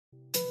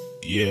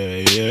Yeah,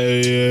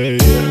 yeah, yeah,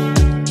 yeah.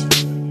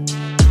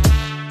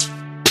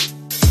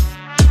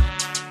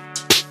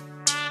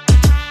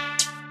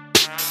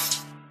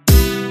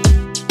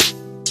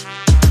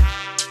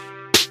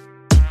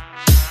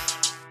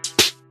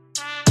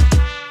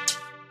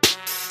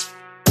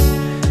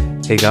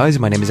 Hey guys,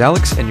 my name is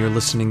Alex, and you're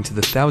listening to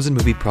the 1000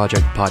 Movie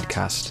Project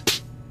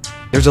podcast.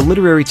 There's a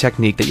literary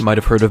technique that you might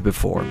have heard of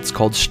before. It's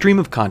called stream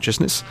of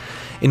consciousness,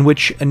 in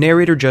which a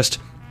narrator just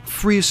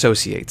free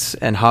associates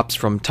and hops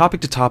from topic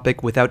to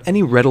topic without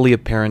any readily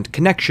apparent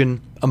connection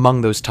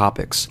among those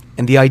topics.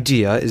 And the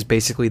idea is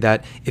basically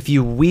that if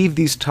you weave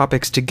these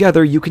topics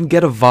together, you can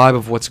get a vibe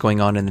of what's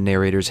going on in the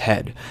narrator's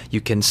head.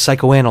 You can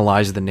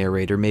psychoanalyze the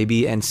narrator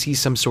maybe and see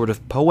some sort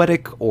of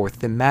poetic or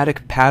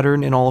thematic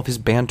pattern in all of his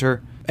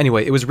banter.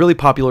 Anyway, it was really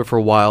popular for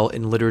a while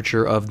in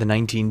literature of the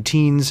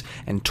 19-teens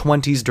and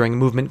 20s during a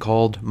movement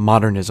called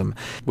modernism,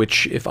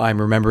 which, if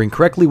I'm remembering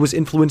correctly, was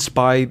influenced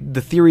by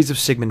the theories of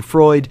Sigmund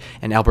Freud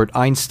and Albert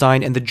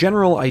Einstein and the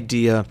general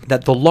idea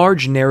that the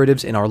large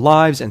narratives in our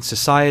lives and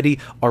society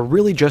are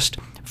really just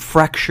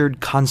fractured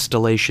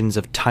constellations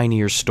of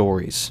tinier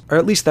stories. Or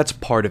at least that's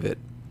part of it.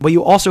 What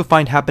you also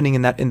find happening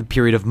in the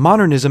period of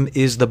modernism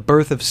is the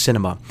birth of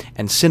cinema,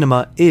 and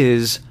cinema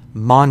is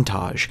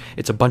montage.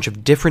 It's a bunch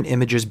of different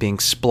images being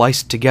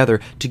spliced together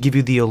to give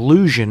you the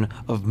illusion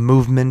of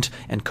movement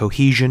and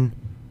cohesion.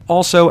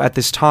 Also, at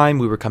this time,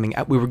 we were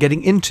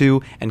getting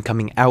into and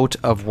coming out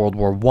of World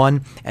War I,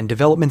 and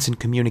developments in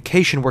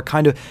communication were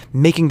kind of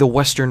making the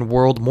Western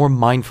world more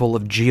mindful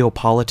of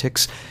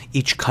geopolitics,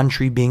 each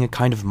country being a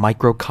kind of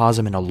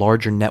microcosm in a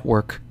larger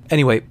network.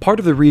 Anyway, part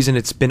of the reason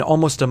it's been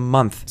almost a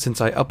month since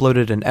I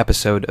uploaded an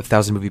episode of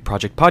 1000 Movie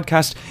Project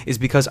podcast is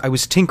because I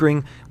was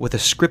tinkering with a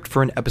script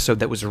for an episode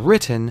that was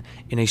written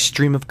in a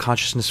stream of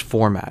consciousness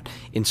format,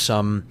 in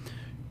some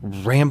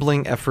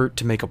rambling effort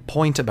to make a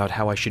point about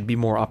how I should be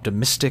more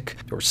optimistic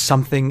or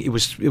something. It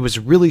was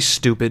really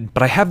stupid,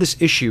 but I have this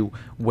issue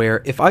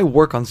where if I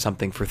work on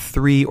something for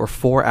 3 or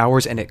 4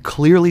 hours and it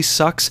clearly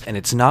sucks and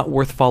it's not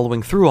worth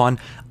following through on,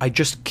 I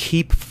just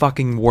keep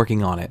fucking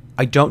working on it.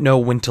 I don't know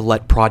when to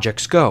let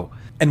projects go.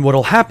 And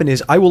what'll happen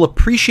is I will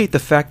appreciate the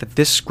fact that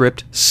this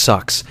script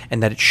sucks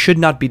and that it should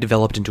not be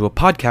developed into a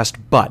podcast,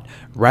 but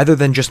rather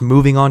than just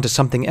moving on to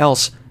something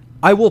else,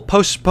 I will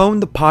postpone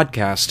the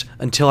podcast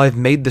until I've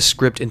made the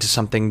script into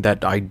something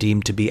that I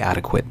deem to be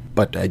adequate.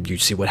 But you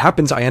see what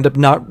happens. I end up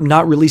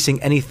not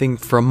releasing anything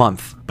for a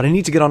month. But I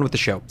need to get on with the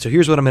show. So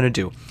here's what I'm going to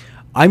do.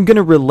 I'm going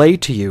to relay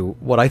to you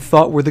what I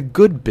thought were the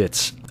good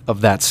bits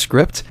of that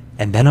script,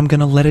 and then I'm going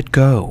to let it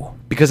go.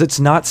 Because it's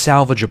not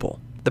salvageable.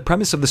 The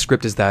premise of the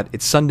script is that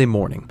it's Sunday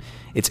morning.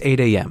 It's 8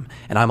 a.m.,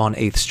 and I'm on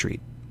 8th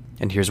Street.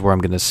 And here's where I'm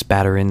going to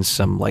spatter in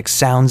some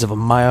sounds of a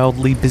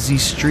mildly busy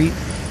street.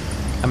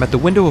 I'm at the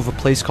window of a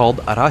place called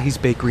Arahi's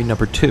Bakery No.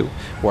 2,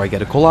 where I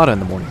get a colada in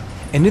the morning.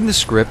 And in the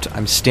script,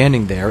 I'm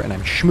standing there, and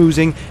I'm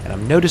schmoozing, and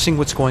I'm noticing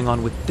what's going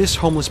on with this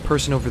homeless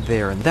person over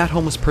there, and that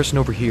homeless person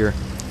over here.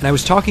 And I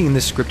was talking in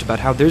this script about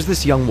how there's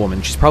this young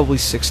woman, she's probably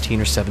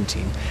 16 or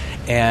 17,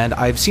 and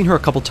I've seen her a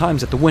couple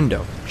times at the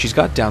window. She's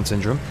got Down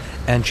syndrome,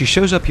 and she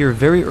shows up here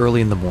very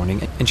early in the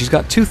morning, and she's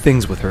got 2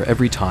 things with her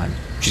every time.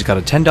 She's got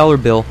a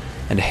 $10 bill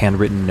and a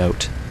handwritten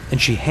note. And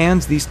she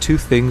hands these 2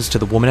 things to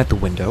the woman at the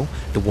window.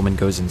 The woman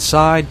goes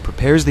inside,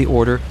 prepares the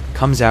order,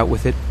 comes out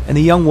with it, and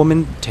the young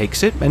woman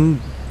takes it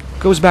and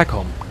goes back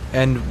home.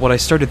 And what I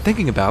started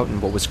thinking about, and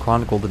what was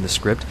chronicled in the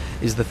script,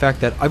 is the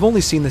fact that I've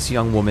only seen this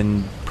young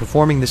woman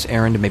performing this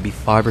errand maybe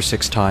 5 or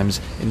 6 times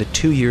in the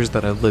 2 years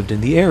that I've lived in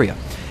the area.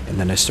 And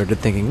then I started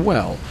thinking,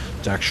 well,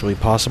 it's actually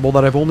possible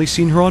that I've only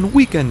seen her on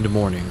weekend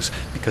mornings,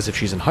 because if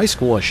she's in high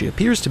school, as she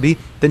appears to be,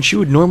 then she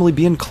would normally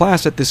be in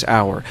class at this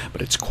hour.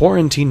 But it's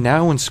quarantine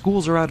now and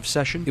schools are out of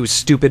session. It was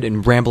stupid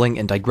and rambling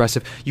and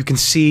digressive. You can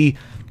see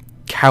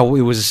how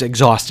it was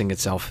exhausting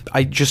itself.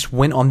 I just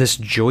went on this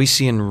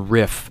Joycean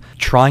riff,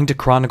 trying to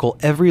chronicle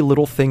every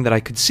little thing that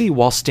I could see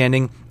while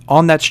standing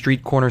on that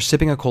street corner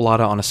sipping a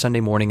colada on a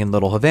Sunday morning in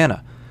Little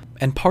Havana.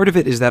 And part of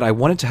it is that I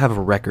wanted to have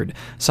a record,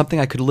 something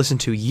I could listen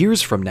to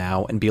years from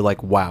now and be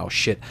like, wow,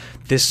 shit,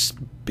 this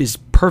is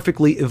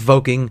perfectly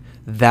evoking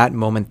that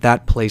moment,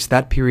 that place,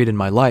 that period in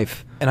my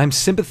life. And I'm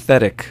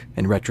sympathetic,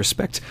 in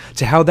retrospect,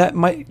 to how that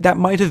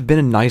might have been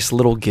a nice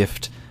little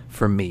gift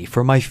for me,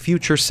 for my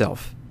future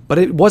self. But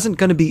it wasn't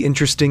going to be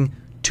interesting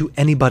to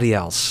anybody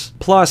else.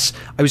 Plus,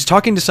 I was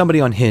talking to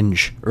somebody on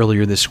Hinge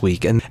earlier this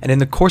week, and in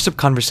the course of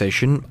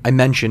conversation, I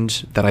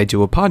mentioned that I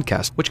do a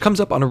podcast, which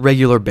comes up on a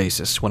regular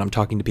basis when I'm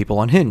talking to people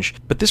on Hinge.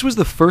 But this was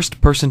the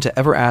first person to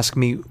ever ask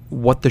me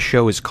what the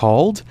show is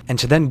called, and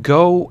to then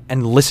go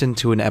and listen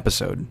to an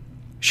episode.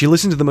 She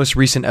listened to the most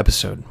recent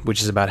episode,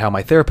 which is about how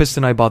my therapist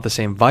and I bought the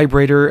same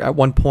vibrator at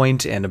one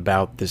point, and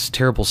about this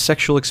terrible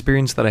sexual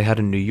experience that I had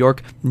in New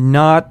York.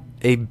 Not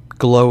a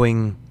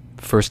glowing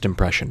first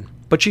impression.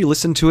 But she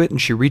listened to it,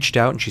 and she reached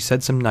out, and she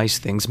said some nice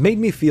things, made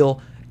me feel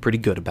pretty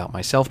good about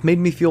myself, made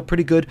me feel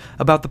pretty good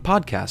about the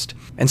podcast.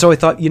 And so I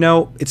thought,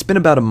 it's been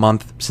about a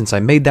month since I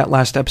made that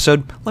last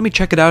episode. Let me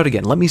check it out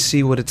again. Let me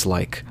see what it's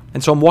like.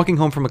 And so I'm walking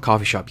home from a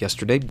coffee shop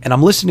yesterday, and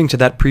I'm listening to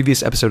that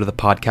previous episode of the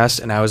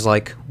podcast, and I was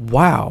like,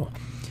 wow,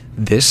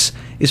 this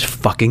is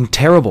fucking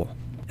terrible.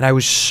 And I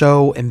was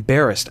so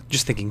embarrassed,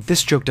 just thinking,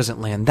 this joke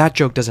doesn't land, that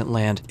joke doesn't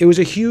land. It was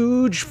a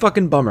huge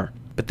fucking bummer.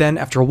 But then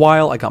after a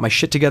while, I got my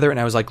shit together, and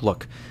I was like,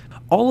 look,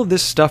 all of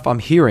this stuff I'm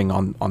hearing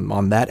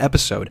on that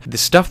episode, the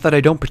stuff that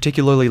I don't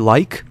particularly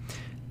like,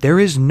 there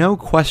is no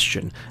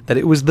question that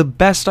it was the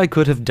best I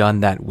could have done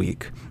that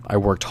week. I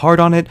worked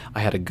hard on it, I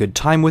had a good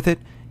time with it,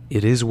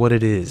 it is what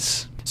it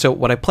is. So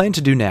what I plan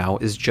to do now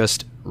is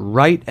just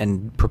write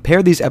and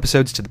prepare these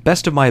episodes to the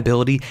best of my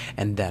ability,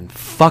 and then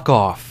fuck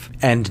off,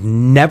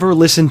 and never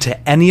listen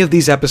to any of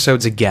these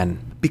episodes again.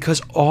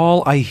 Because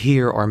all I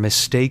hear are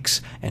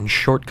mistakes and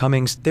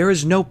shortcomings. There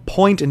is no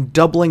point in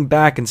doubling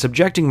back and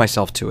subjecting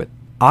myself to it.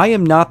 I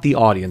am not the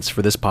audience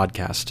for this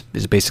podcast,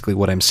 is basically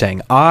what I'm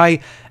saying.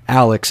 I,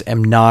 Alex,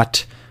 am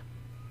not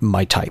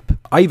my type.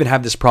 I even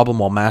have this problem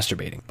while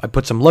masturbating. I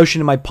put some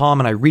lotion in my palm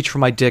and I reach for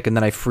my dick and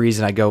then I freeze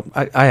and I go,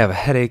 I have a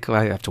headache,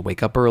 I have to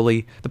wake up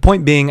early. The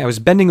point being, I was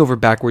bending over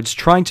backwards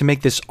trying to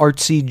make this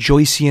artsy,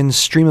 Joycean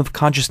stream of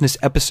consciousness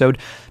episode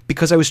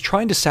because I was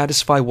trying to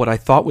satisfy what I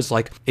thought was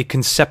like a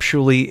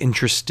conceptually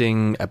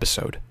interesting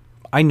episode.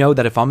 I know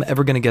that if I'm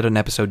ever going to get an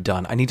episode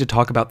done, I need to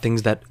talk about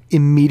things that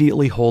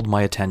immediately hold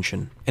my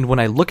attention. And when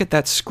I look at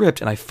that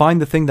script and I find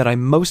the thing that I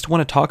most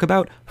want to talk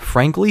about,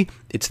 frankly,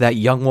 it's that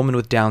young woman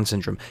with Down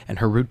syndrome and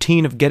her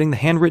routine of getting the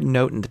handwritten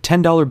note and the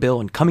 $10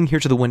 bill and coming here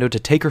to the window to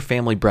take her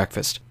family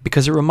breakfast,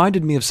 because it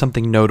reminded me of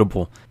something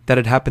notable that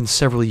had happened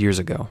several years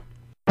ago.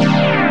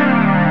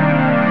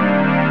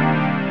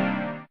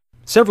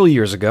 Several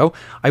years ago,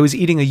 I was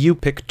eating a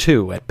U-Pick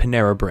 2 at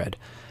Panera Bread.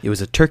 It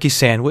was a turkey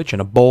sandwich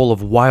and a bowl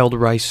of wild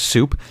rice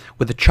soup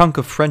with a chunk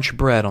of French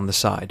bread on the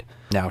side.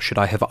 Now, should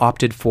I have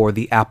opted for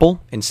the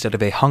apple instead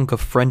of a hunk of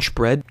French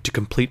bread to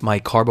complete my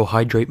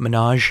carbohydrate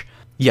menage?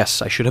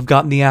 Yes, I should have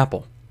gotten the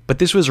apple. But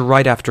this was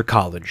right after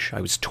college.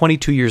 I was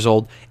 22 years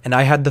old, and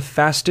I had the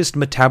fastest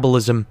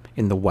metabolism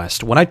in the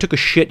West. When I took a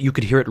shit, you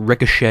could hear it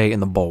ricochet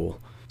in the bowl.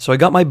 So I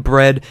got my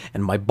bread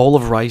and my bowl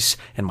of rice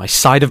and my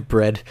side of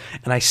bread,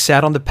 and I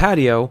sat on the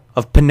patio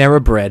of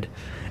Panera Bread,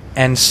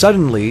 and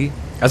suddenly,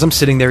 as I'm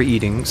sitting there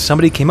eating,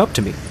 somebody came up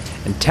to me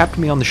and tapped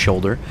me on the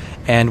shoulder,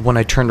 and when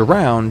I turned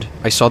around,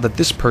 I saw that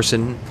this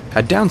person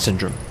had Down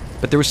syndrome,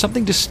 but there was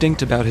something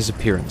distinct about his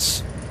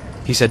appearance.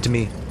 He said to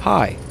me,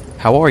 "Hi,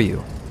 how are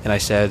you?" And I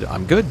said,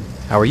 "I'm good,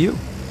 how are you?"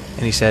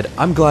 And he said,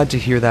 "I'm glad to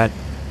hear that,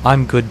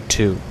 I'm good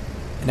too."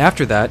 And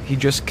after that, he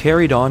just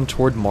carried on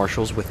toward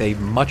Marshall's with a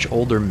much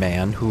older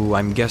man who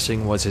I'm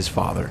guessing was his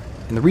father.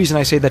 And the reason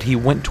I say that he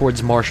went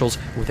towards Marshall's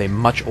with a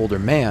much older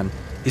man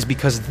is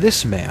because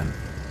this man,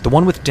 the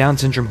one with Down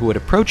syndrome who had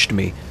approached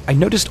me, I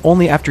noticed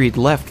only after he'd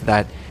left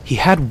that he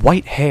had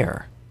white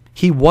hair.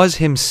 He was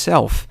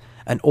himself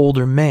an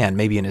older man,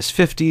 maybe in his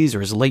 50s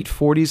or his late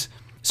 40s.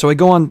 So I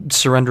go on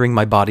surrendering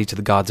my body to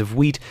the gods of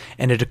wheat,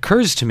 and it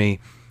occurs to me,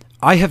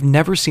 I have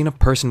never seen a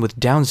person with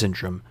Down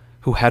syndrome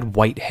who had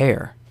white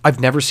hair.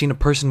 I've never seen a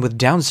person with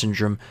Down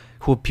syndrome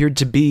who appeared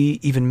to be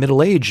even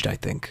middle-aged, I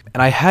think.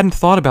 And I hadn't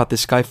thought about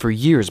this guy for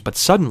years, but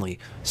suddenly,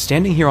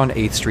 standing here on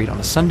 8th Street on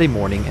a Sunday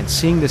morning and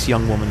seeing this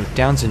young woman with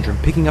Down syndrome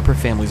picking up her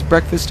family's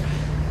breakfast,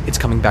 it's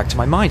coming back to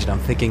my mind, and I'm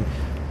thinking,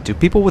 do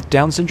people with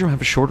Down syndrome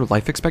have a shorter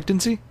life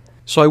expectancy?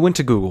 So I went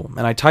to Google,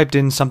 and I typed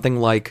in something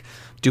like,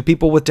 do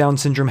people with Down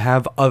syndrome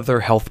have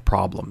other health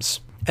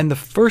problems? And the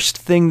first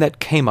thing that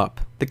came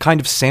up, the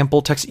kind of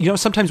sample text,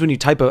 sometimes when you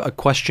type a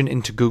question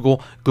into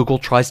Google, Google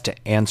tries to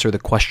answer the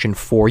question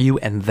for you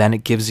and then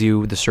it gives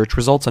you the search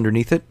results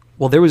underneath it.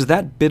 Well, there was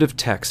that bit of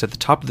text at the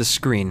top of the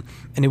screen,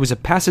 and it was a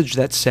passage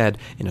that said,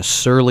 in a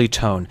surly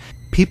tone,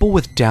 people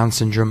with Down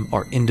syndrome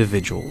are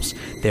individuals.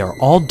 They are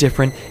all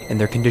different, and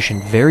their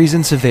condition varies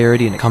in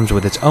severity, and it comes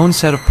with its own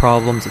set of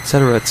problems,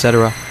 etc.,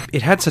 etc.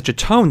 It had such a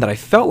tone that I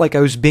felt like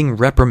I was being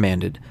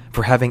reprimanded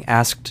for having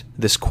asked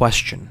this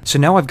question. So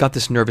now I've got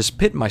this nervous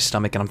pit in my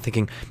stomach, and I'm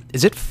thinking,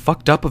 is it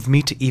fucked up of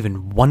me to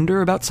even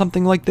wonder about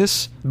something like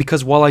this?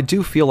 Because while I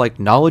do feel like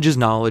knowledge is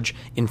knowledge,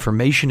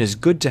 information is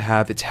good to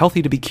have, it's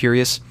healthy to be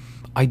curious,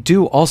 I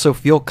do also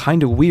feel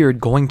kind of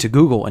weird going to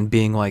Google and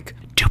being like,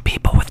 do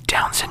people with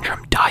Down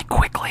syndrome die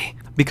quickly?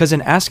 Because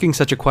in asking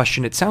such a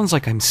question, it sounds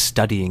like I'm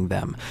studying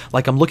them,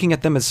 like I'm looking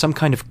at them as some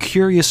kind of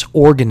curious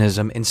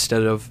organism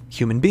instead of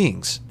human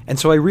beings. And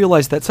so I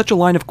realized that such a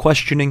line of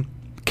questioning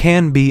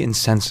can be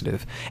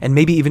insensitive, and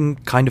maybe even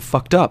kind of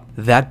fucked up.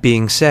 That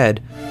being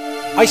said,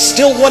 I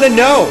still want to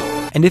know!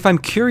 And if I'm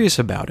curious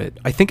about it,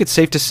 I think it's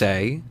safe to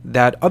say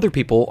that other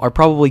people are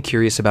probably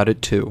curious about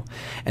it too.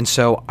 And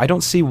so I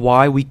don't see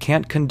why we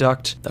can't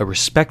conduct a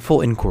respectful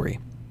inquiry.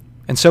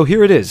 And so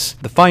here it is,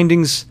 the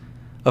findings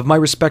of my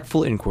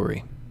respectful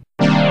inquiry.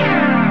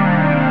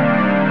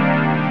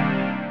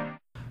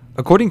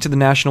 According to the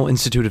National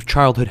Institute of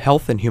Childhood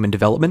Health and Human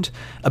Development,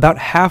 about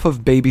half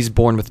of babies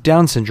born with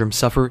Down syndrome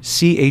suffer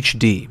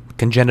CHD,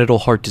 congenital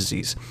heart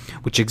disease,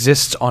 which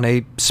exists on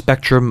a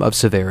spectrum of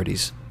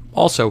severities.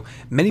 Also,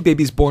 many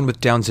babies born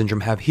with Down syndrome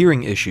have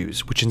hearing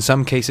issues, which in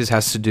some cases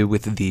has to do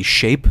with the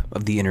shape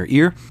of the inner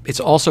ear. It's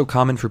also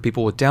common for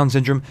people with Down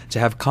syndrome to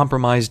have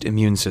compromised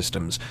immune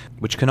systems,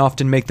 which can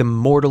often make them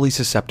mortally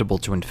susceptible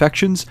to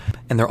infections,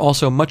 and they're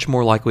also much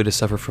more likely to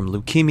suffer from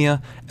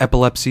leukemia,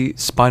 epilepsy,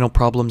 spinal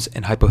problems,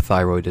 and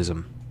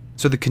hypothyroidism.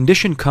 So the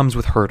condition comes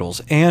with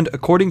hurdles, and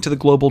according to the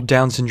Global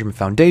Down Syndrome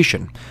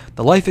Foundation,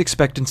 the life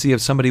expectancy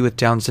of somebody with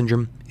Down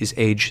syndrome is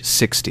age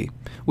 60,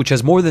 which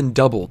has more than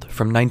doubled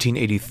from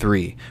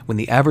 1983, when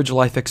the average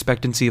life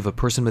expectancy of a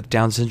person with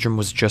Down syndrome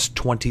was just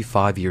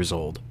 25 years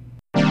old.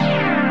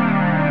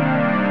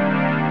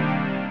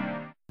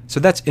 So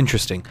that's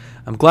interesting.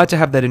 I'm glad to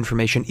have that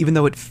information, even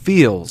though it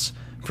feels,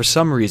 for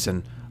some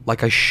reason,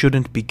 like I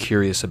shouldn't be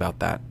curious about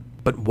that.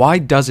 But why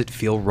does it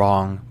feel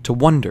wrong to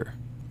wonder?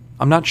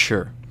 I'm not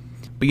sure.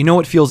 But you know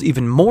what feels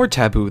even more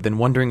taboo than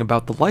wondering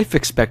about the life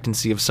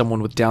expectancy of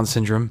someone with Down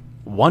syndrome?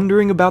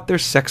 Wondering about their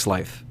sex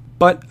life.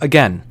 But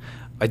again,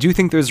 I do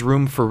think there's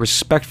room for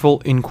respectful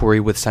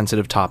inquiry with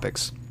sensitive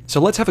topics. So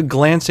let's have a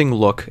glancing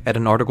look at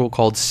an article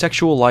called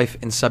Sexual Life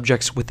in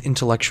Subjects with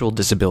Intellectual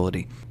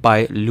Disability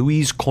by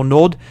Louise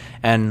Conod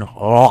and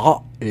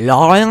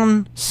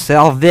Lauren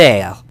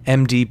Server,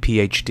 MD,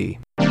 PhD.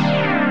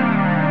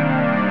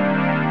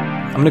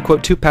 I'm going to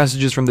quote two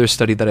passages from their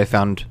study that I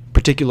found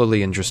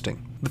particularly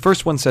interesting. The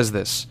first one says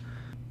this: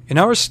 in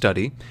our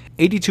study,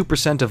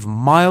 82% of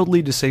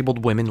mildly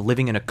disabled women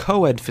living in a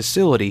co-ed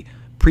facility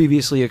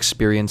previously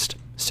experienced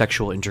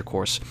sexual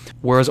intercourse,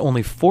 whereas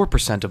only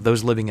 4% of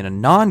those living in a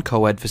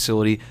non-co-ed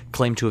facility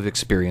claim to have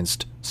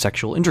experienced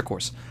sexual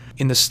intercourse.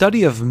 In the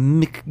study of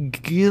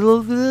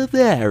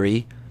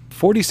McGillivray,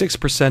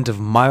 46% of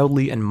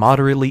mildly and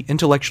moderately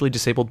intellectually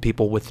disabled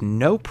people with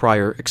no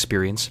prior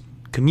experience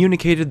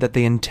communicated that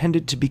they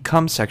intended to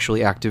become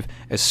sexually active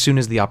as soon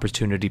as the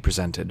opportunity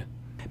presented.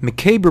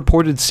 McCabe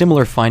reported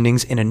similar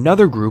findings in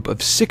another group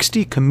of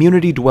 60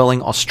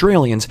 community-dwelling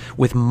Australians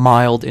with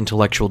mild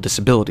intellectual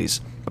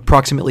disabilities.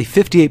 Approximately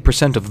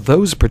 58% of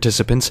those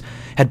participants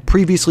had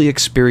previously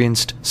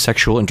experienced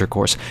sexual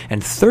intercourse,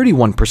 and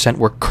 31%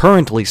 were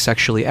currently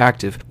sexually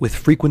active, with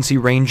frequency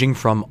ranging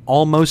from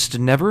almost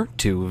never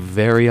to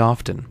very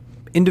often.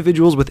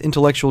 Individuals with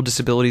intellectual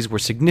disabilities were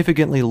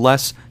significantly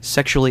less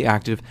sexually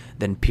active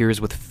than peers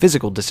with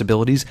physical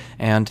disabilities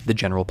and the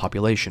general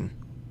population.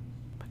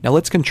 Now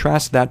let's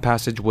contrast that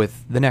passage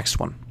with the next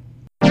one.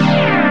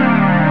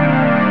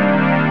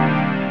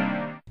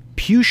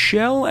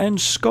 Puchel and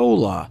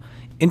Scola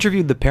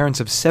interviewed the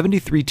parents of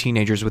 73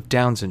 teenagers with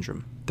Down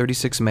syndrome,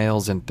 36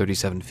 males and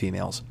 37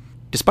 females.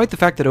 Despite the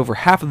fact that over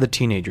half of the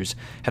teenagers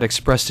had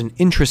expressed an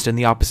interest in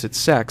the opposite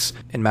sex,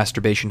 and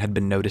masturbation had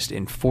been noticed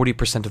in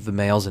 40% of the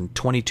males and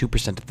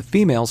 22% of the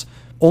females,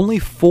 only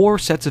 4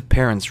 sets of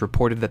parents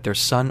reported that their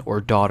son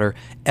or daughter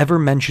ever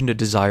mentioned a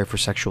desire for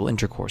sexual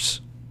intercourse.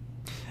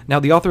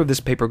 Now, the author of this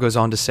paper goes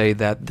on to say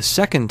that the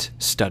second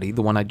study,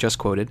 the one I just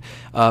quoted,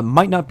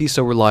 might not be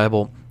so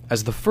reliable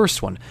as the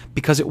first one,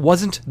 because it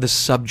wasn't the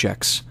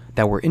subjects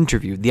that were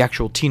interviewed, the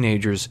actual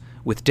teenagers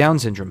with Down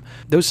syndrome.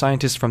 Those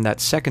scientists from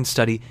that second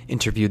study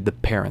interviewed the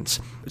parents.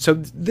 So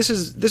this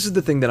is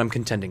the thing that I'm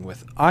contending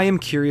with. I am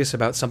curious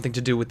about something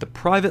to do with the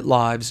private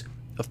lives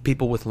of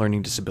people with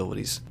learning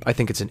disabilities. I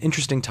think it's an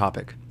interesting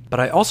topic, but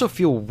I also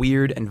feel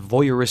weird and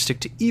voyeuristic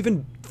to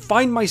even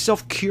find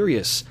myself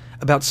curious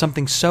about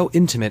something so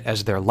intimate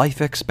as their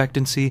life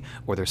expectancy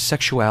or their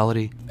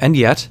sexuality. And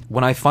yet,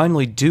 when I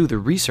finally do the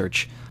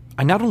research,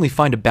 I not only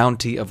find a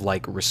bounty of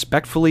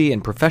respectfully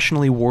and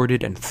professionally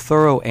worded and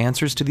thorough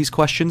answers to these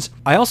questions,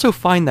 I also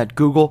find that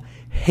Google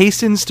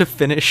hastens to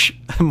finish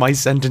my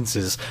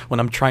sentences when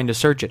I'm trying to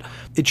search it.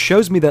 It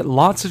shows me that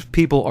lots of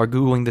people are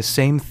Googling the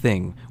same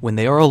thing when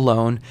they are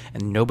alone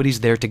and nobody's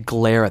there to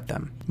glare at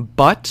them.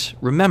 But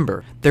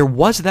remember, there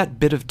was that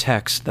bit of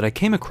text that I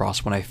came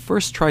across when I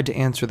first tried to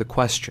answer the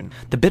question.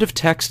 The bit of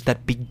text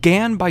that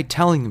began by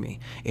telling me,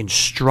 in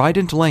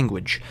strident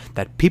language,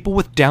 that people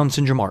with Down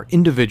syndrome are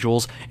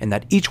individuals and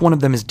that each one of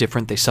them is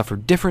different, they suffer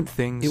different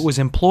things. It was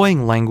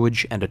employing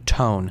language and a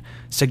tone,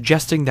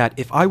 suggesting that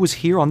if I was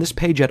here on this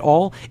page at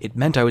all, it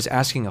meant I was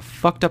asking a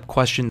fucked up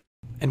question.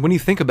 And when you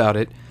think about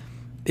it,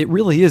 it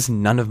really is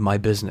none of my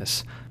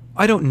business.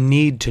 I don't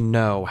need to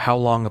know how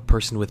long a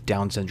person with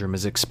Down syndrome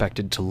is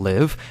expected to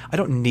live. I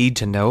don't need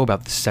to know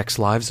about the sex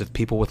lives of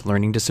people with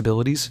learning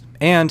disabilities.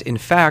 And, in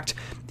fact,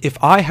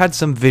 if I had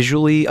some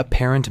visually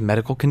apparent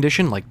medical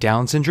condition like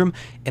Down syndrome,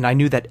 and I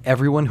knew that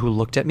everyone who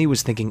looked at me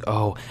was thinking,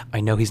 oh, I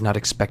know he's not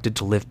expected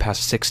to live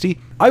past 60,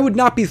 I would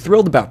not be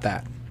thrilled about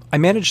that. I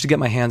managed to get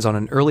my hands on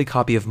an early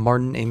copy of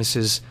Martin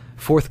Amis's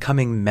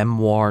forthcoming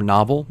memoir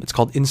novel. It's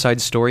called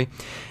Inside Story.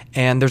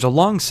 And there's a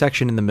long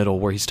section in the middle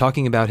where he's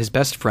talking about his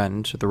best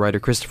friend, the writer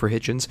Christopher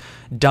Hitchens,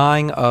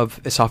 dying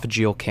of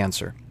esophageal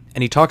cancer.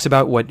 And he talks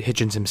about what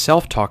Hitchens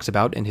himself talks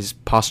about in his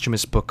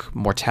posthumous book,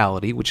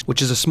 Mortality,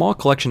 which is a small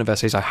collection of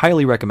essays. I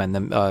highly recommend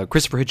them.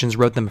 Christopher Hitchens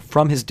wrote them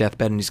from his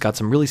deathbed, and he's got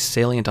some really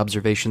salient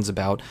observations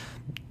about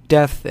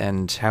death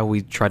and how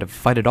we try to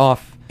fight it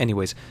off.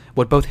 Anyways,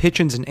 what both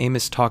Hitchens and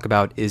Amos talk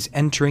about is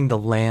entering the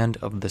land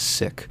of the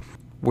sick,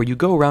 where you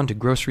go around to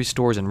grocery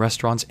stores and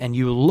restaurants and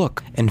you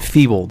look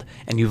enfeebled,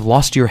 and you've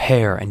lost your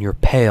hair and you're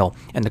pale,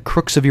 and the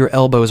crooks of your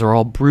elbows are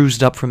all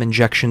bruised up from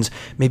injections,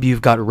 maybe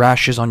you've got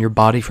rashes on your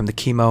body from the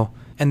chemo,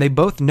 and they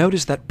both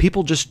notice that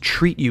people just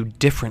treat you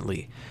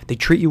differently. They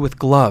treat you with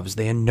gloves,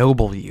 they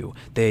ennoble you,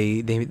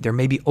 they're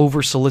maybe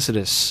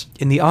over-solicitous.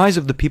 In the eyes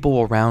of the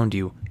people around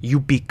you, you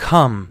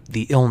become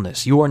the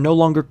illness. You are no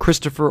longer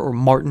Christopher or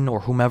Martin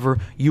or whomever,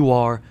 you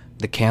are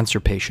the cancer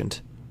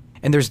patient.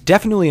 And there's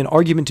definitely an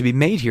argument to be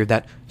made here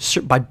that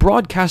by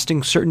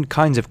broadcasting certain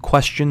kinds of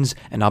questions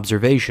and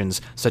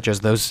observations, such as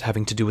those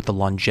having to do with the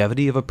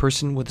longevity of a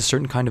person with a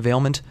certain kind of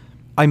ailment,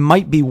 I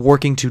might be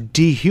working to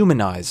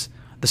dehumanize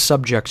the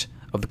subject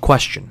of the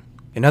question.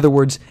 In other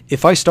words,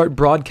 if I start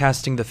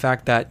broadcasting the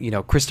fact that,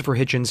 Christopher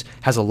Hitchens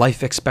has a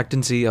life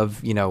expectancy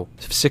of,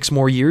 6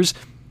 more years,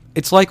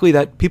 it's likely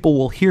that people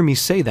will hear me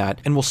say that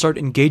and will start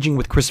engaging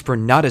with Christopher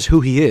not as who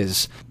he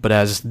is, but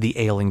as the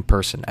ailing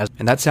person.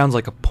 And that sounds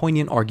like a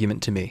poignant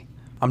argument to me.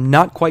 I'm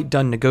not quite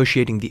done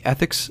negotiating the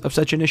ethics of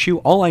such an issue.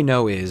 All I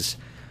know is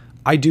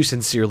I do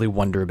sincerely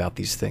wonder about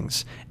these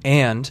things.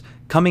 And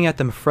coming at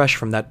them fresh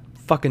from that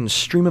fucking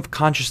stream of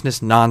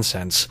consciousness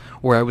nonsense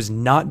where I was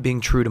not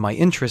being true to my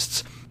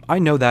interests, I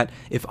know that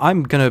if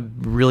I'm going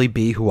to really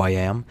be who I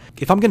am,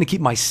 if I'm going to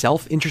keep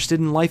myself interested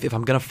in life, if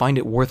I'm going to find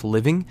it worth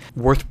living,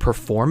 worth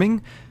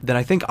performing, then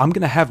I think I'm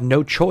going to have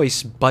no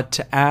choice but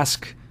to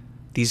ask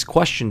these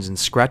questions and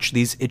scratch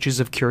these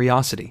itches of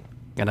curiosity.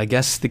 And I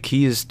guess the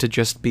key is to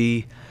just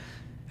be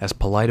as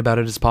polite about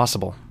it as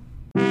possible.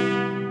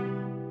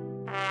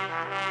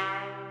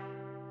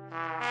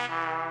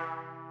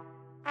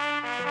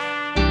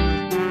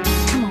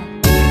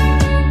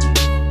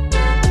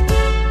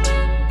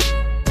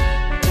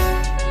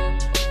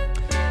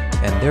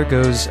 There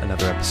goes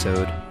another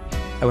episode.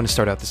 I want to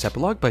start out this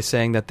epilogue by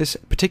saying that this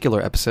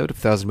particular episode of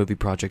 1000 Movie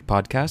Project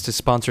Podcast is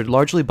sponsored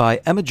largely by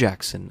Emma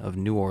Jackson of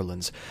New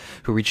Orleans,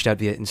 who reached out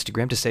via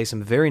Instagram to say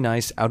some very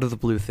nice,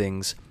 out-of-the-blue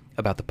things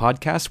about the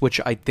podcast, which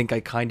I think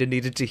I kind of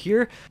needed to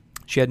hear.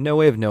 She had no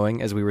way of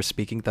knowing, as we were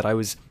speaking, that I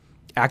was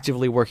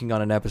actively working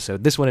on an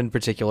episode, this one in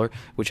particular,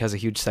 which has a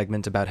huge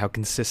segment about how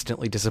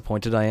consistently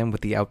disappointed I am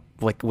with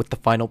with the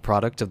final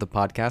product of the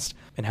podcast,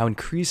 and how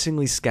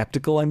increasingly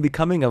skeptical I'm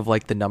becoming of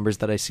the numbers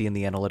that I see in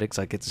the analytics.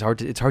 It's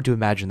hard to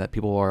imagine that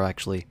people are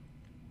actually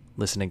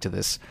listening to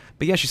this.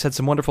 But yeah, she said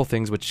some wonderful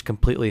things which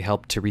completely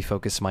helped to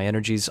refocus my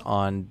energies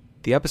on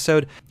the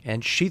episode,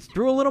 and she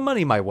threw a little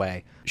money my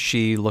way.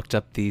 She looked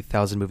up the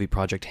 1000 Movie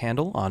Project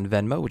handle on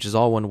Venmo, which is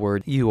all one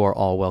word. You are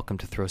all welcome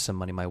to throw some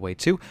money my way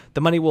too.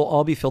 The money will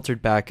all be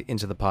filtered back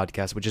into the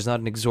podcast, which is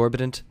not an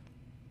exorbitant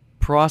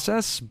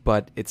process,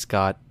 but it's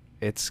got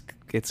its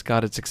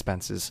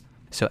expenses.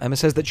 So Emma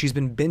says that she's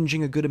been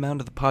binging a good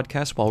amount of the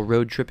podcast while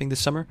road tripping this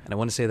summer, and I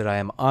want to say that I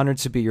am honored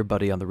to be your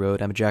buddy on the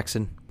road, Emma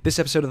Jackson. This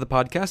episode of the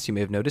podcast, you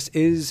may have noticed,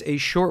 is a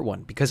short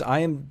one because I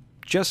am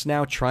just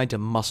now trying to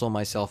muscle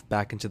myself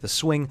back into the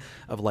swing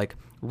of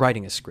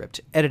writing a script,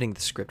 editing the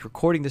script,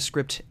 recording the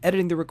script,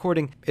 editing the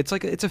recording. It's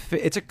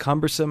a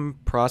cumbersome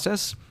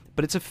process,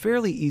 but it's a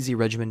fairly easy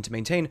regimen to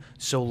maintain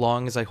so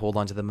long as I hold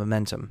on to the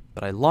momentum.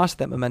 But I lost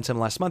that momentum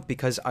last month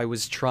because I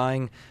was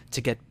trying to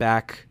get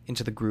back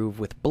into the groove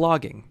with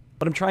blogging.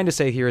 What I'm trying to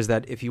say here is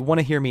that if you want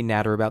to hear me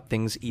natter about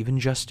things even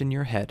just in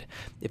your head,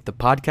 if the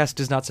podcast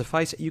does not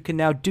suffice, you can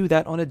now do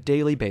that on a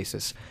daily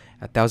basis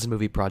at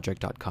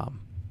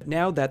 1000movieproject.com.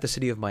 Now that the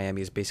city of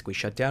Miami is basically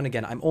shut down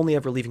again, I'm only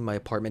ever leaving my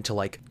apartment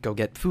to go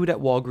get food at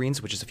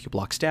Walgreens, which is a few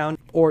blocks down,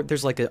 or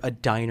there's a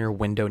diner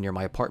window near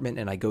my apartment,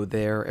 and I go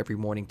there every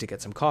morning to get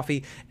some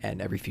coffee,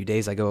 and every few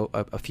days I go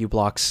a few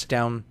blocks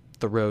down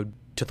the road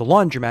to the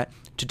laundromat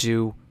to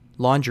do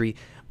laundry.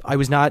 I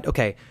was not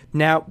okay.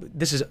 Now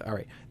this is all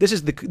right. This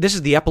is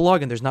the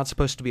epilogue, and there's not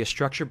supposed to be a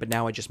structure, but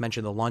now I just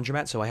mentioned the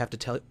laundromat, so I have to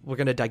tell. We're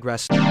going to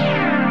digress.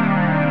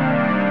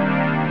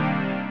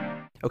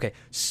 Okay,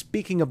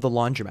 speaking of the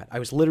laundromat, I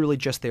was literally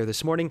just there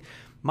this morning.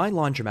 My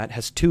laundromat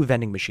has 2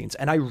 vending machines,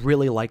 and I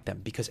really like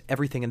them because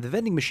everything in the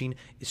vending machine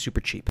is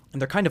super cheap.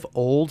 And they're kind of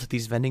old,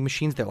 these vending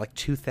machines. They're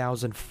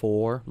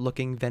 2004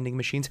 looking vending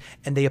machines,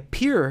 and they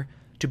appear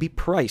to be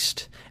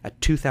priced at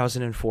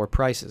 2004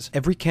 prices.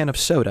 Every can of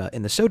soda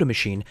in the soda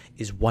machine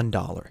is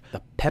 $1.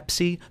 The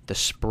Pepsi, the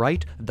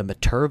Sprite, the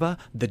Materva,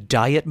 the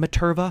Diet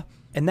Materva.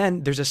 And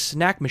then there's a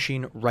snack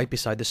machine right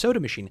beside the soda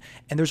machine,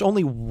 and there's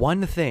only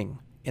one thing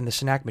in the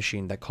snack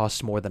machine that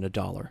costs more than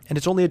 $1, and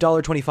it's only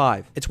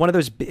 $1.25. It's one of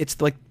those. It's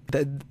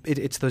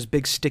it's those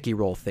big sticky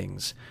roll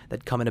things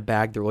that come in a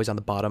bag. They're always on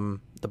the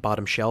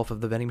bottom shelf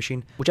of the vending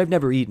machine, which I've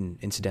never eaten,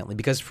 incidentally,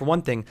 because for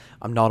one thing,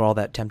 I'm not all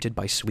that tempted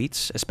by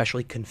sweets,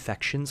 especially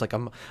confections.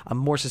 I'm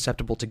more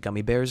susceptible to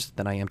gummy bears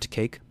than I am to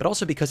cake, but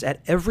also because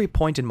at every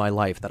point in my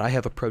life that I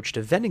have approached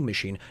a vending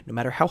machine, no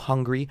matter how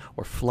hungry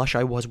or flush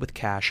I was with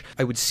cash,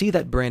 I would see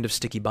that brand of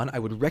sticky bun, I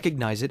would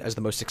recognize it as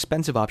the most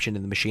expensive option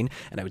in the machine,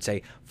 and I would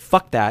say,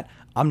 fuck that,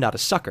 I'm not a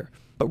sucker.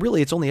 but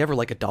really it's only ever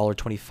like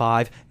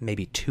 $1.25,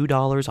 maybe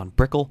 $2 on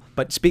Brickle.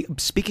 But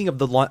speaking of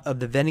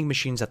the vending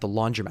machines at the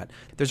laundromat,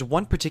 there's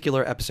one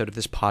particular episode of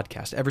this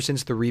podcast, ever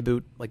since the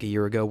reboot like a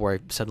year ago, where I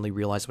suddenly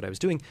realized what I was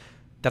doing,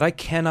 that I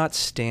cannot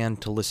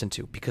stand to listen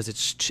to because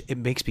it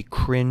makes me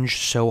cringe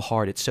so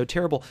hard. It's so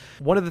terrible.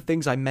 One of the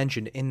things I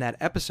mentioned in that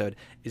episode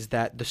is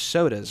that the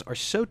sodas are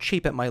so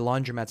cheap at my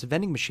laundromat's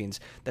vending machines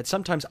that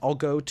sometimes I'll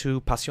go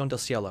to Pasión del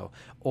Cielo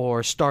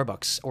or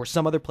Starbucks or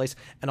some other place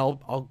and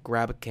I'll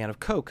grab a can of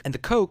Coke. And the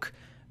Coke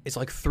is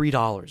like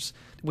 $3,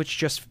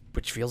 which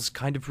feels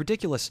kind of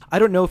ridiculous. I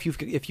don't know if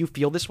you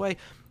feel this way,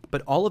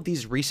 but all of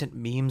these recent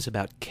memes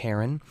about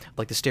Karen,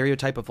 like the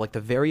stereotype of like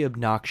the very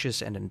obnoxious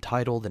and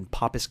entitled and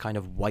pompous kind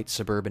of white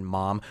suburban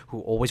mom who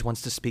always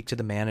wants to speak to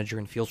the manager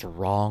and feels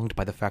wronged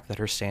by the fact that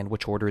her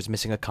sandwich order is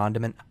missing a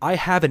condiment. I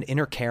have an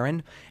inner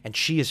Karen, and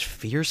she is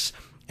fierce.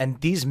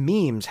 And these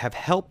memes have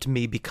helped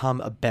me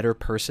become a better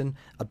person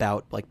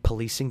about like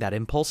policing that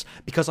impulse,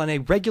 because on a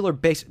regular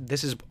basis,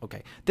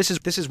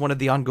 this is one of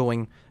the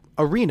ongoing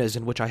arenas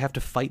in which I have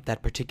to fight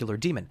that particular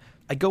demon.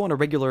 I go on a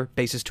regular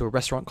basis to a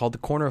restaurant called the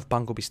Corner of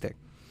Pan con Bistec.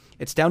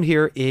 It's down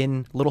here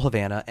in Little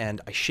Havana, and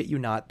I shit you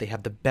not, they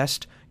have the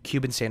best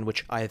Cuban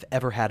sandwich I have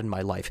ever had in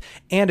my life.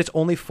 And it's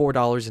only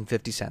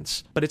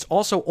 $4.50. But it's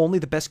also only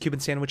the best Cuban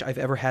sandwich I've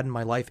ever had in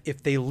my life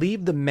if they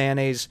leave the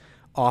mayonnaise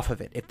off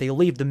of it. If they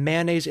leave the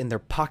mayonnaise in their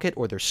pocket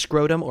or their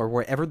scrotum or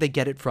wherever they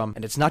get it from,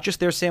 and it's not just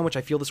their sandwich,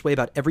 I feel this way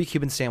about every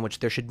Cuban sandwich.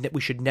 We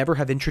should never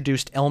have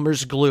introduced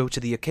Elmer's glue to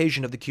the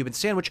occasion of the Cuban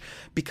sandwich,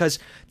 because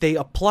they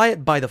apply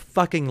it by the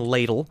fucking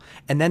ladle,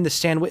 and then the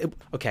sandwich.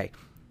 Okay,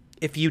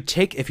 if you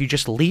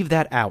just leave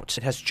that out,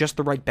 it has just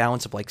the right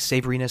balance of like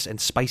savoriness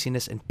and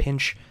spiciness and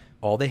pinch.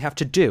 All they have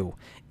to do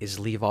is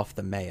leave off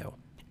the mayo.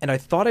 And I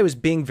thought I was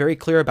being very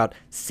clear about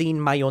sin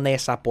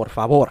mayonesa, por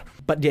favor,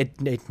 but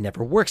it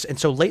never works. And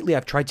so lately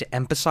I've tried to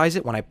emphasize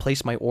it when I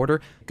place my order,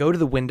 go to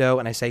the window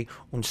and I say,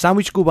 un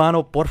sándwich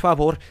cubano, por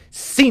favor,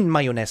 sin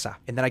mayonesa.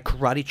 And then I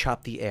karate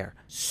chop the air,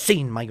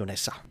 sin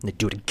mayonesa. And they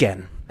do it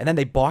again. And then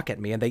they balk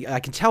at me, and I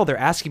can tell they're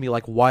asking me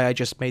like why I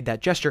just made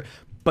that gesture,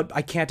 but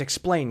I can't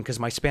explain because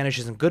my Spanish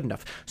isn't good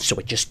enough. So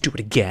I just do it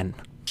again,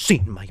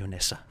 sin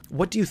mayonesa.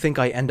 What do you think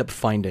I end up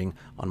finding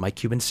on my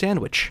Cuban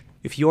sandwich?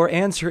 If your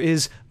answer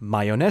is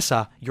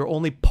mayonesa, you're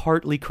only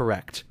partly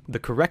correct. The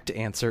correct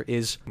answer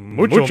is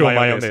mucho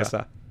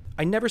mayonesa.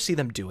 I never see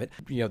them do it.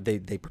 You know, they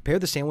prepare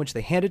the sandwich,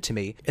 they hand it to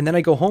me, and then I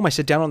go home, I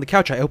sit down on the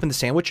couch, I open the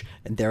sandwich,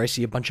 and there I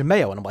see a bunch of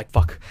mayo, and I'm like,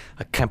 fuck,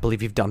 I can't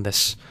believe you've done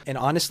this. And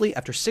honestly,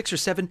 after 6 or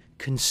 7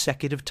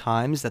 consecutive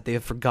times that they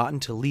have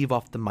forgotten to leave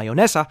off the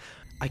mayonesa,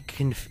 I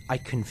can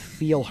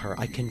feel her.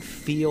 I can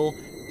feel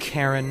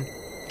Karen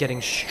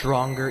getting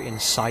stronger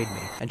inside me,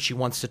 and she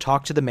wants to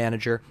talk to the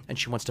manager, and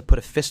she wants to put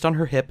a fist on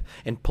her hip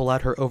and pull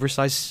out her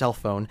oversized cell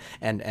phone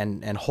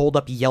and hold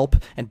up Yelp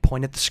and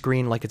point at the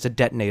screen like it's a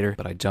detonator,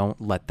 but I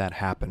don't let that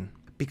happen.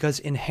 Because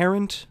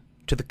inherent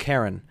to the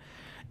Karen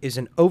is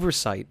an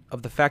oversight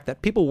of the fact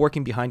that people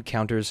working behind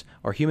counters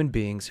are human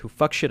beings who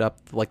fuck shit up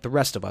like the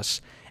rest of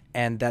us,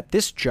 and that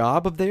this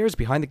job of theirs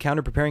behind the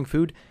counter preparing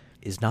food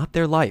is not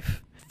their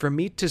life. For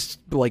me to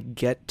like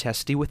get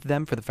testy with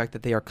them for the fact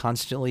that they are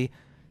constantly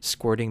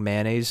squirting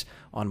mayonnaise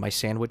on my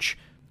sandwich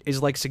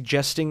is like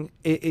suggesting,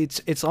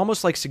 it's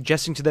almost like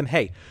suggesting to them,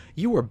 hey,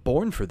 you were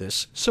born for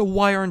this, so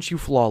why aren't you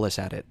flawless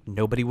at it?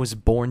 Nobody was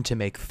born to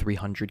make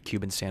 300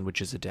 Cuban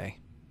sandwiches a day.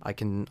 I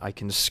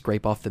can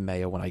scrape off the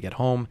mayo when I get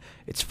home.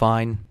 It's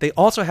fine. They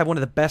also have one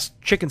of the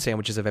best chicken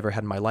sandwiches I've ever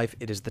had in my life.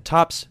 It is the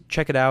Tops.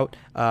 Check it out.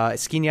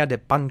 Esquina de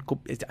pan.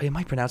 Am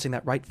I pronouncing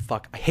that right?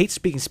 Fuck. I hate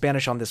speaking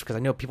Spanish on this because I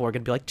know people are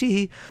going to be like,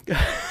 tee.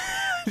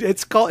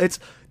 It's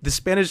the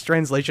Spanish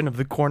translation of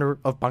the Corner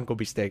of Pan con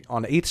Bistec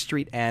on 8th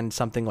Street and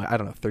something like,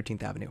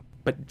 13th Avenue.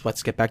 But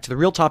let's get back to the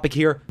real topic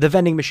here. The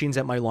vending machines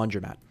at my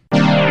laundromat.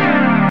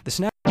 The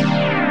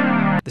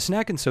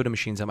snack and soda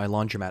machines at my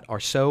laundromat are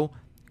so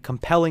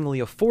compellingly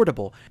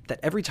affordable that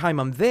every time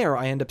I'm there,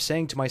 I end up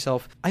saying to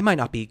myself, I might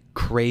not be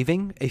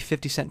craving a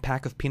 50-cent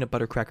pack of peanut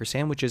butter cracker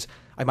sandwiches.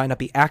 I might not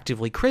be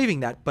actively craving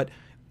that, but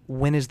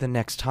when is the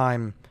next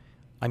time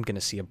I'm going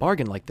to see a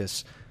bargain like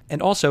this?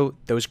 And also,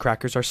 those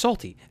crackers are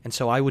salty, and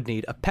so I would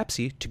need a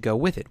Pepsi to go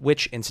with it,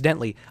 which,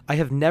 incidentally, I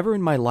have never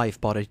in my life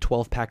bought a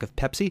 12-pack of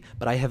Pepsi,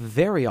 but I have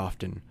very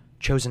often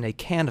chosen a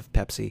can of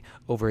Pepsi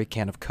over a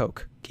can of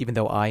Coke, even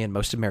though I and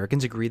most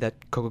Americans agree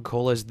that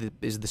Coca-Cola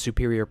is the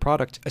superior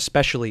product,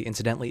 especially,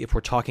 incidentally, if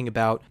we're talking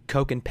about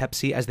Coke and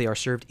Pepsi as they are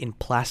served in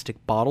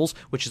plastic bottles,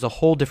 which is a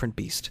whole different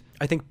beast.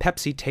 I think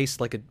Pepsi tastes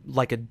like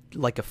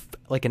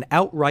an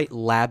outright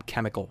lab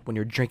chemical when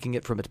you're drinking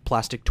it from a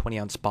plastic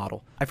 20-ounce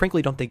bottle. I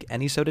frankly don't think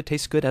any soda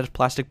tastes good out of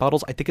plastic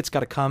bottles. I think it's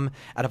got to come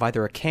out of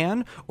either a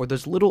can or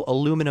those little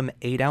aluminum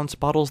 8-ounce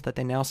bottles that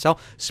they now sell.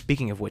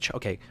 Speaking of which,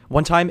 okay,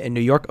 one time in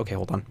New York, okay,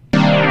 hold on.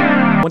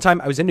 One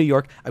time I was in New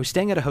York, I was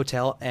staying at a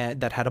hotel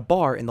that had a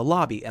bar in the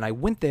lobby, and I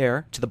went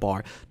there to the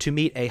bar to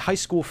meet a high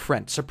school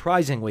friend.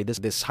 Surprisingly,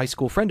 this high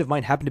school friend of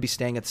mine happened to be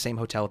staying at the same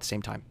hotel at the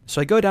same time.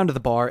 So I go down to the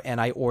bar and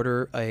I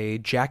order a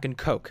Jack and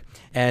Coke.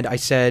 And I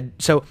sit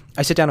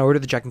down, I order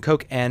the Jack and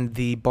Coke, and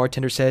the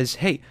bartender says,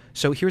 "Hey,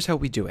 so here's how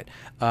we do it.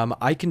 I'm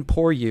going to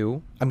pour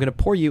you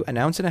 1.5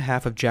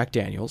 ounces of Jack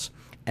Daniels,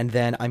 and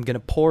then I'm going to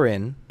pour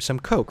in some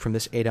Coke from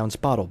this 8-ounce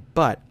bottle,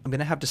 but I'm going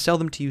to have to sell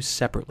them to you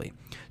separately.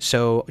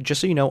 So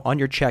just so you know, on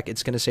your check,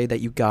 it's going to say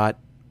that you got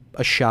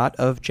a shot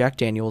of Jack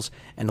Daniels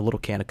and a little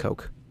can of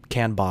Coke.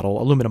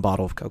 Aluminum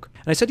bottle of Coke."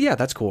 And I said, "Yeah,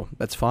 that's cool.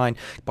 That's fine."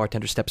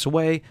 Bartender steps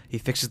away, he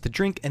fixes the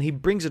drink, and he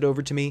brings it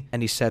over to me,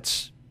 and he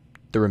sets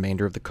the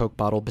remainder of the Coke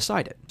bottle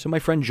beside it. So my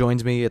friend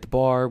joins me at the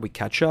bar, we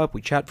catch up,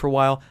 we chat for a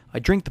while, I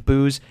drink the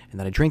booze, and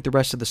then I drink the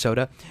rest of the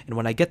soda, and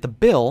when I get the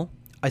bill,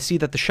 I see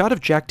that the shot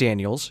of Jack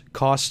Daniels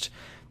cost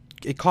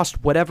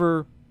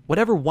whatever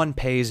one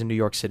pays in New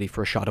York City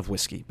for a shot of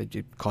whiskey.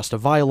 It cost a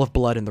vial of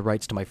blood and the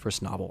rights to my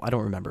first novel. I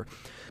don't remember.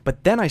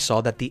 But then I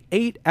saw that the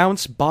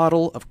 8-ounce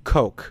bottle of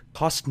Coke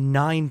cost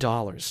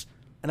 $9.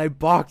 And I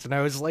balked, and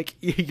I was like,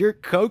 "Your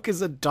Coke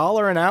is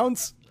 $1 an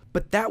ounce?"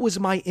 But that was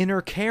my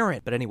inner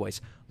Karen. But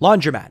anyways,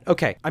 laundromat.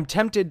 Okay, I'm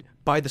tempted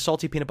by the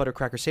salty peanut butter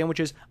cracker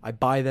sandwiches. I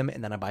buy them,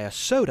 and then I buy a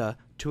soda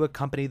to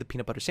accompany the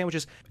peanut butter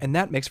sandwiches, and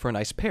that makes for a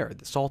nice pair.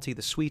 The salty,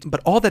 the sweet.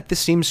 But all that this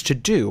seems to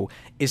do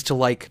is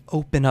to,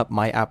 open up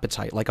my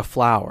appetite like a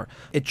flower.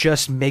 It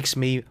just makes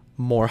me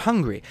more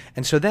hungry.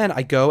 And so then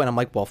I go, and I'm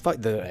like, well,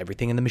 fuck,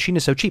 everything in the machine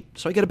is so cheap.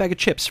 So I get a bag of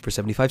chips for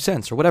 75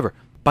 cents or whatever.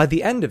 By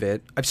the end of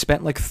it, I've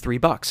spent like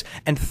 $3.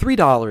 And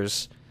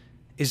 $3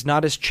 is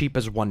not as cheap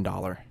as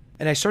 $1.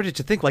 And I started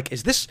to think,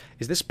 is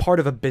this part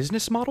of a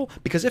business model?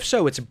 Because if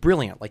so, it's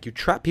brilliant. You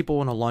trap people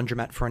in a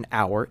laundromat for an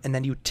hour, and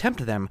then you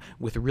tempt them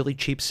with really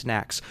cheap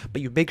snacks.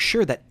 But you make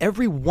sure that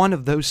every one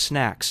of those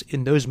snacks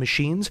in those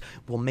machines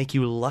will make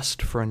you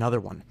lust for another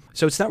one.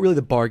 So it's not really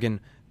the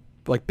bargain.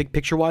 Big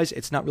picture wise,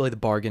 it's not really the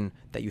bargain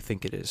that you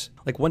think it is.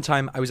 One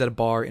time I was at a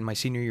bar in my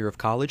senior year of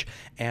college,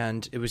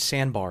 and it was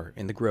Sandbar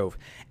in the Grove,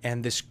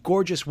 and this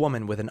gorgeous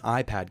woman with an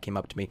iPad came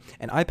up to me,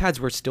 and iPads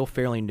were still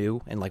fairly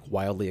new and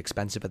wildly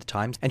expensive at the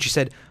time, and she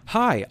said,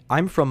 "Hi,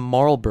 I'm from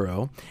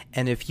Marlboro,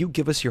 and if you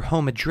give us your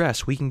home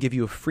address, we can give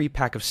you a free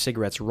pack of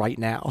cigarettes right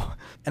now."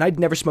 And I'd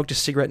never smoked a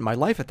cigarette in my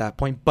life at that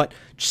point, but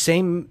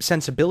same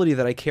sensibility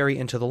that I carry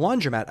into the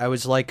laundromat, I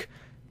was like,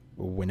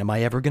 when am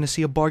I ever going to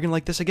see a bargain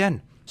like this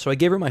again? So I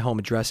gave her my home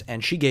address,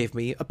 and she gave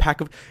me a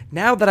pack of...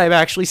 Now that I'm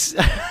actually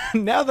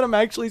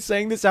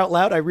saying this out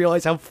loud, I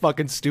realize how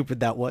fucking stupid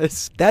that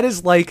was. That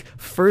is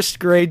first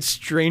grade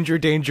stranger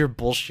danger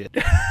bullshit.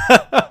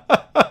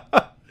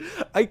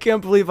 I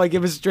can't believe I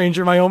give a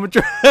stranger my home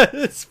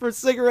address for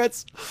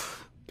cigarettes.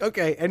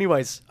 Okay,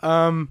 anyways,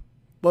 what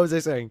was I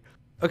saying?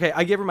 Okay,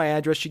 I gave her my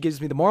address, she gives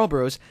me the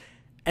Marlboros,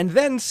 and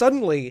then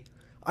suddenly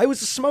I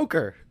was a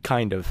smoker,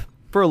 kind of.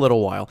 For a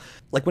little while.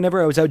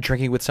 Whenever I was out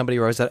drinking with somebody,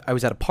 or I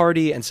was at a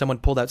party and someone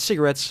pulled out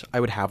cigarettes, I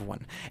would have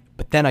one.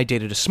 But then I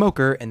dated a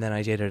smoker, and then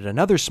I dated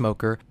another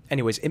smoker.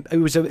 Anyways, it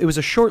was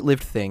a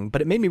short-lived thing, but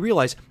it made me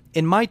realize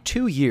in my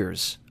 2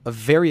 years of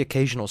very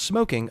occasional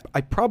smoking, I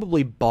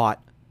probably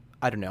bought,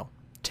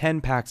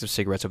 10 packs of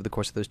cigarettes over the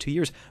course of those 2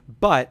 years.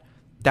 But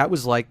that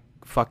was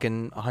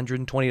fucking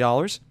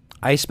 $120.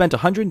 I spent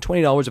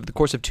 $120 over the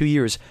course of 2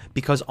 years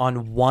because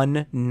on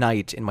one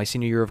night in my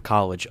senior year of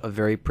college, a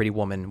very pretty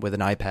woman with an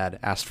iPad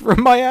asked for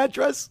my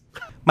address.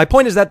 My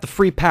point is that the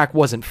free pack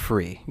wasn't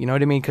free. You know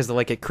what I mean? Because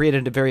it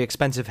created a very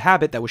expensive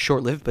habit that was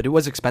short-lived, but it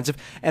was expensive,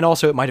 and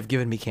also it might have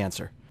given me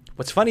cancer.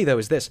 What's funny, though,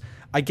 is this.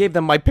 I gave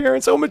them my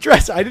parents' home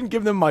address. I didn't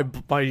give them my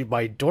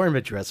dorm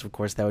address, of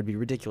course. That would be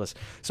ridiculous.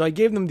 So I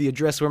gave them the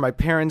address where my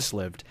parents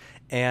lived.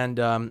 And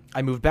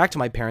I moved back to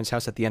my parents'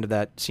 house at the end of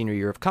that senior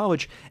year of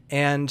college.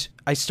 And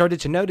I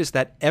started to notice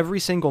that every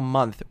single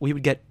month we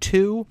would get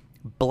 2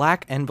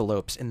 black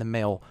envelopes in the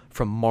mail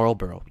from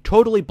Marlboro.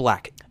 Totally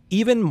black.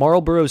 Even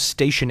Marlboro's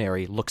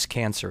stationery looks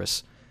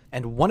cancerous.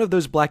 And one of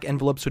those black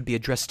envelopes would be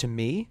addressed to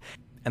me,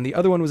 and the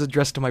other one was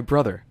addressed to my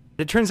brother.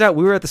 It turns out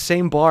we were at the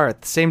same bar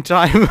at the same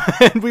time,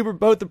 and we were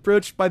both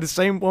approached by the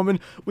same woman.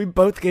 We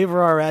both gave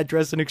her our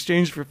address in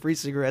exchange for free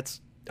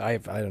cigarettes. I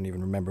don't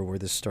even remember where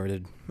this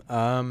started.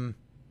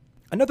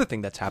 Another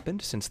thing that's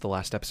happened since the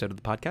last episode of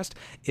the podcast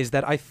is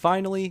that I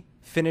finally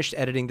finished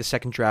editing the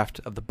second draft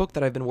of the book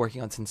that I've been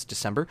working on since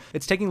December.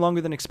 It's taking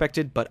longer than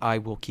expected, but I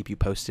will keep you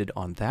posted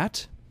on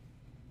that.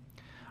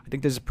 I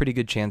think there's a pretty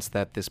good chance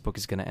that this book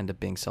is going to end up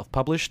being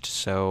self-published,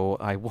 so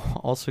I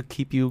will also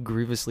keep you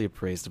grievously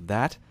appraised of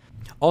that.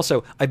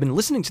 Also, I've been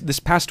listening to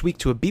this past week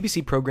to a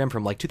BBC program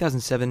from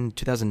 2007,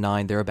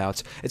 2009,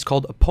 thereabouts. It's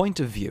called A Point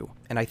of View,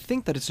 and I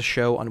think that it's a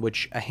show on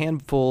which a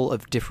handful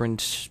of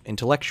different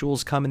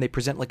intellectuals come and they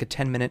present a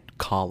 10-minute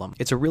column.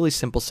 It's a really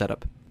simple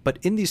setup. But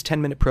in these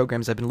 10-minute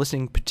programs, I've been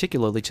listening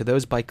particularly to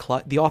those by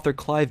the author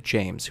Clive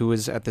James, who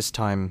is at this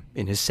time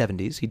in his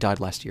 70s. He died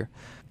last year.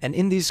 And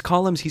in these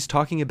columns, he's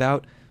talking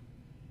about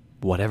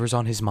whatever's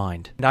on his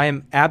mind. And I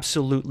am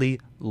absolutely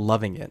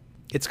loving it.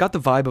 It's got the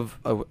vibe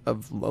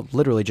of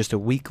literally just a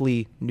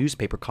weekly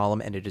newspaper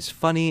column, and it is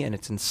funny, and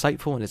it's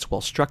insightful, and it's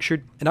well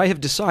structured. And I have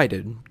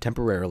decided,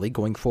 temporarily,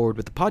 going forward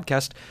with the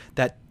podcast,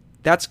 that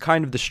that's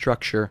kind of the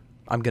structure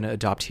I'm going to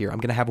adopt here. I'm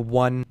going to have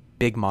one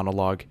big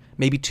monologue,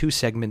 maybe 2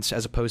 segments,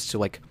 as opposed to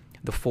like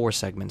the 4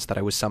 segments that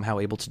I was somehow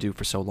able to do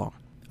for so long.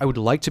 I would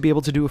like to be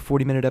able to do a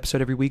 40-minute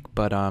episode every week,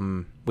 but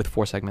with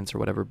 4 segments or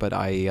whatever. But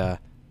I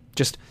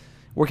just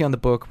working on the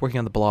book, working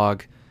on the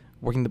blog,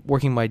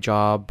 working my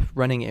job,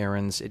 running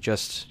errands. It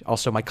just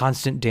also my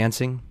constant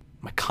dancing,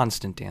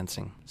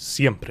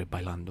 siempre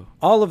bailando.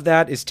 All of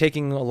that is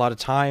taking a lot of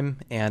time,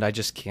 and I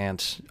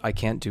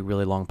can't do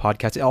really long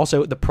podcasts.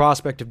 Also, the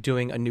prospect of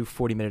doing a new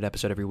 40-minute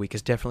episode every week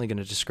is definitely going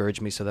to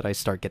discourage me, so that I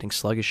start getting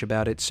sluggish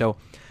about it. So,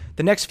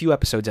 the next few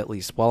episodes, at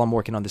least, while I'm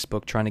working on this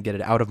book, trying to get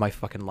it out of my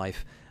fucking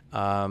life,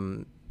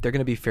 they're going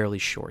to be fairly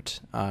short.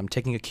 I'm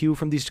taking a cue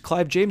from these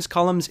Clive James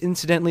columns.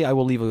 Incidentally, I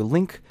will leave a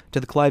link to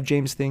the Clive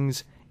James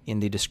things in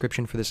the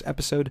description for this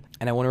episode.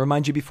 And I want to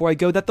remind you before I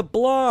go that the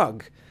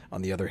blog,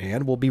 on the other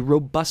hand, will be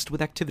robust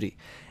with activity.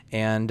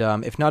 And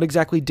if not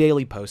exactly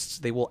daily posts,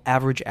 they will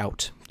average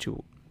out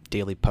to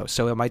daily posts.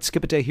 So I might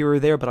skip a day here or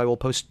there, but I will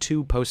post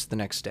 2 posts the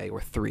next day,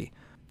 or 3.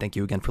 Thank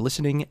you again for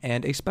listening,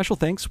 and a special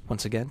thanks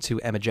once again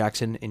to Emma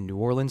Jackson in New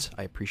Orleans.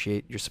 I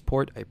appreciate your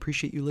support. I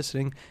appreciate you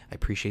listening. I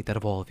appreciate that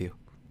of all of you.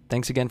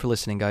 Thanks again for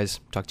listening, guys.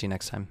 Talk to you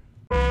next time.